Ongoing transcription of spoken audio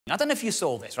I don't know if you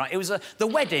saw this, right? It was the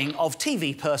wedding of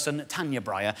TV person Tanya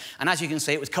Breyer, and as you can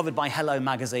see, it was covered by Hello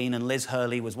magazine, and Liz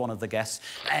Hurley was one of the guests.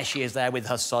 There she is there with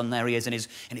her son. There he is in his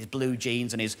blue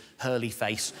jeans and his Hurley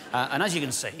face. And as you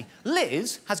can see,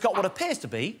 Liz has got what appears to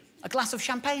be a glass of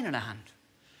champagne in her hand,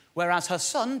 whereas her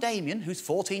son, Damien, who's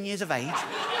 14 years of age, has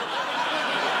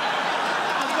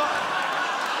got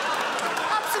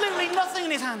absolutely nothing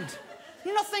in his hand.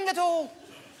 Nothing at all.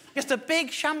 Just a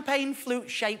big champagne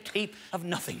flute-shaped heap of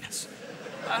nothingness.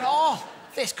 And, oh,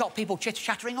 this got people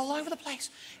chitter-chattering all over the place.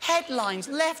 Headlines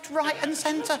left, right and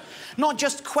centre. Not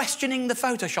just questioning the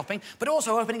photoshopping, but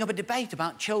also opening up a debate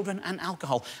about children and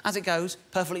alcohol. As it goes,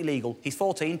 perfectly legal. He's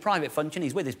 14, private function,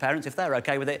 he's with his parents. If they're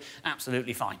OK with it,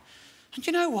 absolutely fine. And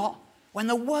you know what? When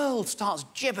the world starts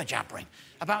jibber-jabbering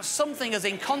about something as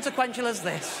inconsequential as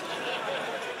this,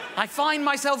 I find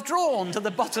myself drawn to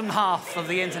the bottom half of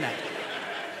the internet.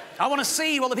 I want to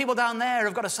see what the people down there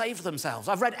have got to say for themselves.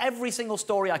 I've read every single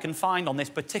story I can find on this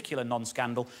particular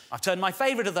non-scandal. I've turned my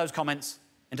favourite of those comments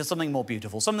into something more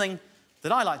beautiful, something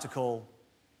that I like to call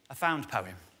a found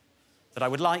poem that I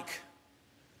would like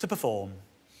to perform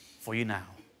for you now.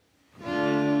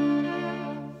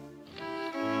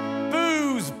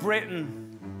 Booze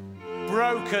Britain,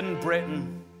 broken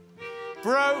Britain,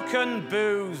 broken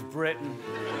booze Britain.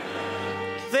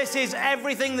 This is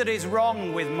everything that is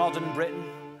wrong with modern Britain.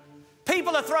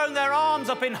 People are throwing their arms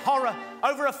up in horror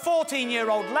over a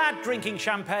 14-year-old lad drinking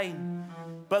champagne.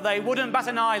 But they wouldn't bat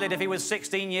an eyelid if he was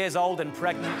 16 years old and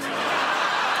pregnant.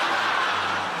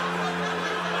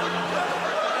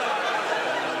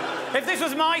 If this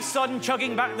was my son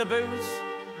chugging back the booze,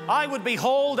 I would be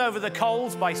hauled over the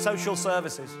coals by social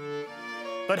services.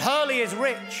 But Hurley is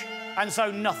rich, and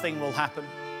so nothing will happen.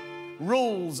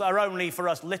 Rules are only for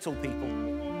us little people.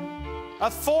 A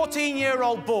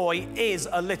 14-year-old boy is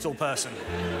a little person.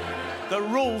 The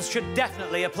rules should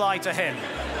definitely apply to him.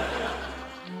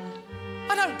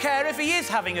 I don't care if he is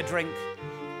having a drink.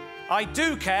 I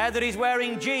do care that he's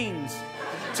wearing jeans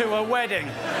to a wedding.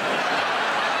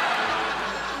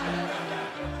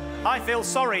 I feel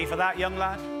sorry for that young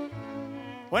lad.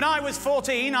 When I was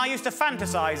 14, I used to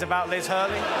fantasise about Liz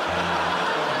Hurley.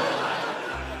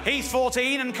 He's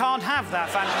 14 and can't have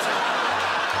that fantasy.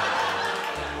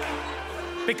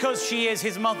 Because she is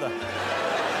his mother.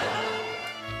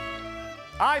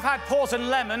 I've had port and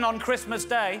lemon on Christmas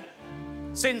Day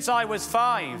since I was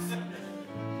 5.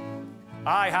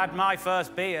 I had my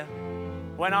first beer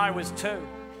when I was 2.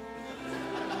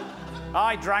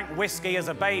 I drank whiskey as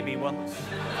a baby once.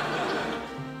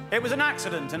 It was an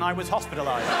accident and I was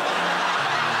hospitalised.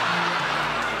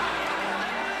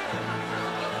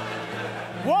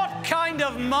 What kind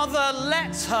of mother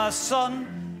lets her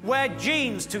son wear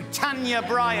jeans to Tanya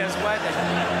Breyer's wedding?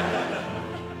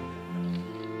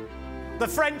 The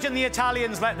French and the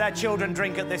Italians let their children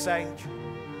drink at this age.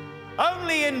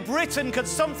 Only in Britain could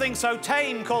something so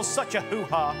tame cause such a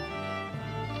hoo-ha.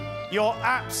 You're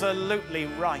absolutely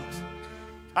right.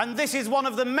 And this is one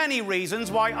of the many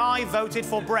reasons why I voted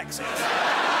for Brexit.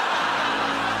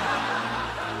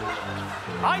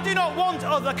 I do not want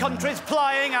other countries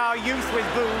plying our youth with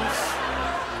booze.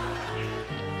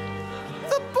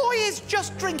 The boy is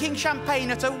just drinking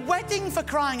champagne at a wedding, for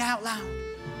crying out loud.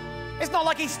 It's not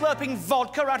like he's slurping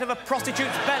vodka out of a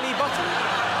prostitute's belly button.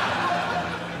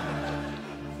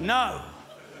 No.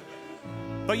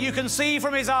 But you can see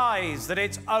from his eyes that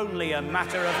it's only a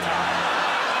matter of time.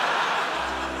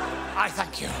 I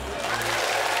thank you.